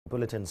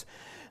bulletins.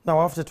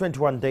 Now, after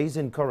 21 days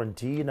in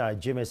quarantine,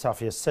 Jimmy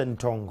Safia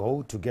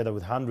Sentongo, together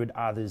with 100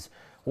 others,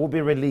 will be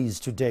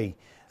released today.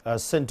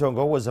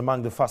 Sentongo was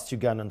among the first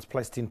Ugandans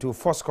placed into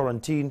forced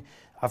quarantine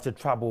after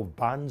travel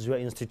bans were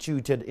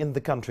instituted in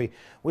the country.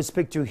 We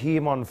speak to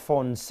him on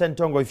phone.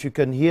 Sentongo, if you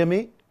can hear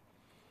me.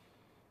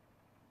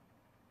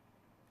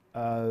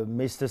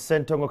 Mr.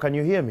 Sentongo, can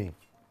you hear me?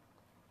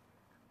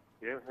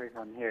 Yes, I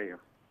can hear you.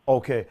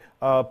 Okay.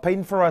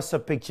 Paint for us a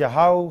picture.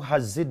 How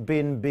has it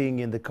been being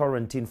in the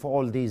quarantine for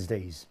all these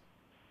days?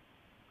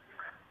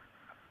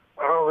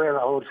 Oh, well,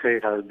 I would say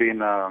it has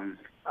been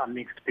a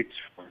mixed picture.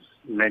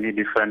 Many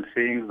different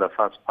things. The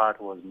first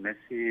part was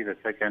messy. The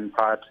second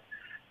part,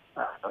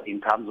 in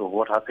terms of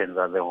what happens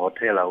at the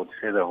hotel, I would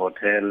say the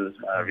hotel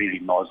really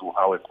knows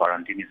how a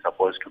quarantine is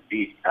supposed to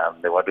be.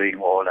 They were doing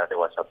all that they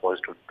were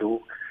supposed to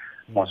do.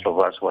 Most of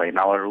us were in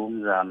our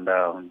rooms,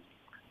 and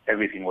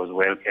everything was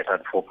well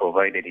catered for,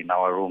 provided in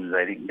our rooms.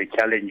 I think the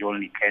challenge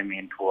only came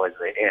in towards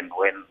the end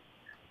when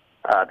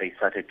they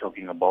started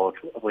talking about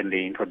when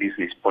they introduced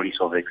this policy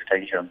of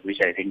extension, which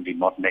I think did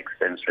not make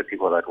sense to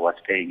people that were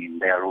staying in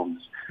their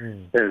rooms.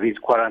 These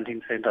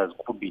quarantine centers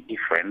could be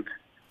different.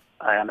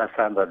 I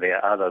understand that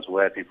there are others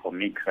where people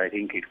mix. I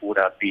think it would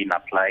have been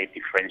applied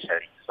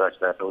differentially, such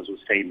that those who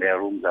stay in their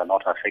rooms are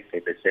not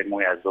affected the same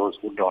way as those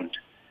who don't.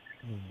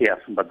 Yes,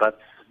 but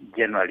that's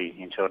generally,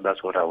 in short,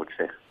 that's what I would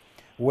say.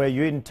 Were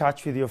you in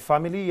touch with your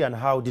family, and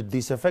how did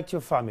this affect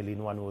your family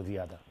in one or the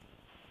other?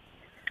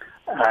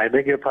 I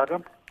beg your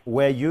pardon?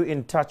 Were you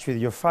in touch with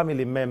your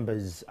family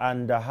members,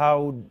 and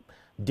how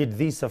did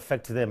this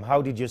affect them?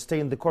 How did your stay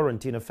in the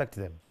quarantine affect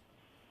them?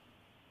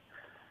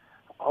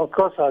 Of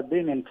course, I've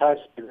been in touch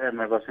with them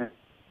ever since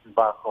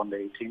back on the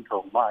 18th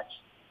of March.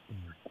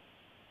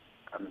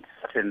 And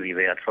certainly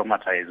they are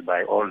traumatized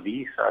by all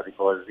this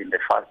because in the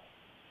first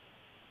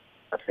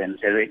at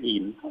Entebbe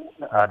Inn,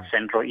 at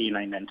Central Inn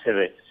in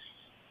Entebbe,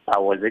 I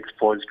was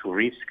exposed to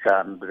risk,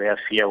 and their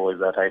fear was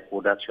that I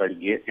could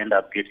actually end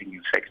up getting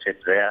infected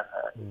there.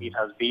 It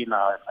has been,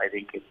 I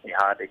think, a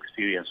hard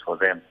experience for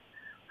them.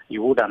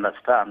 You would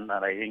understand,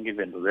 and I think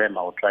even to them,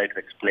 I would try to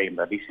explain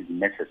that this is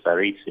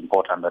necessary. It's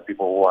important that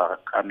people who are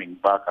coming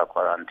back are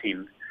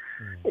quarantined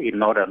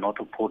in order not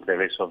to put the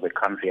rest of the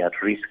country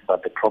at risk.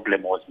 But the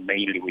problem was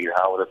mainly with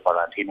how the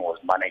quarantine was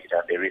managed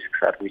and the risks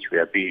at which we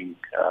are being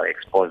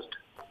exposed.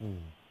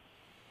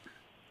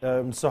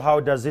 So how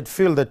does it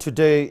feel that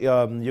today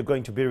you're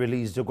going to be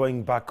released, you're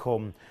going back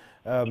home?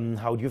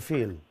 How do you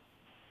feel?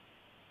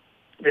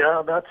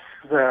 Yeah, that's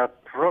the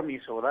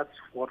promise, or that's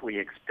what we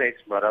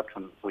expect, but up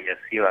to we are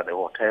still at the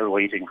hotel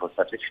waiting for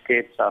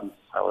certificates.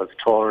 I was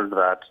told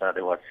that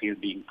they were still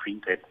being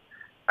printed.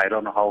 I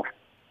don't know how,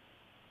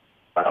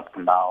 but up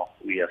to now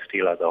we are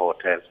still at the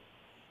hotel.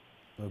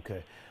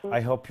 Okay.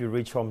 I hope you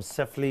reach home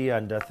safely,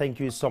 and thank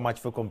you so much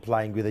for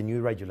complying with the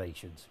new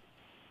regulations.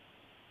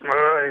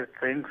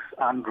 Thanks,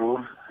 Andrew.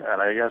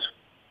 And I guess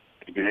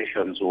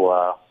regulations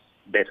were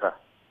better.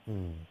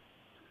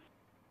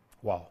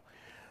 Wow.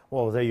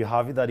 Well, there you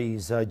have it. That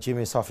is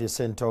Jimmy Safia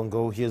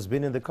Sentongo. He has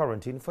been in the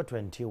quarantine for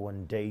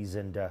 21 days,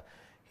 and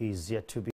he's yet to be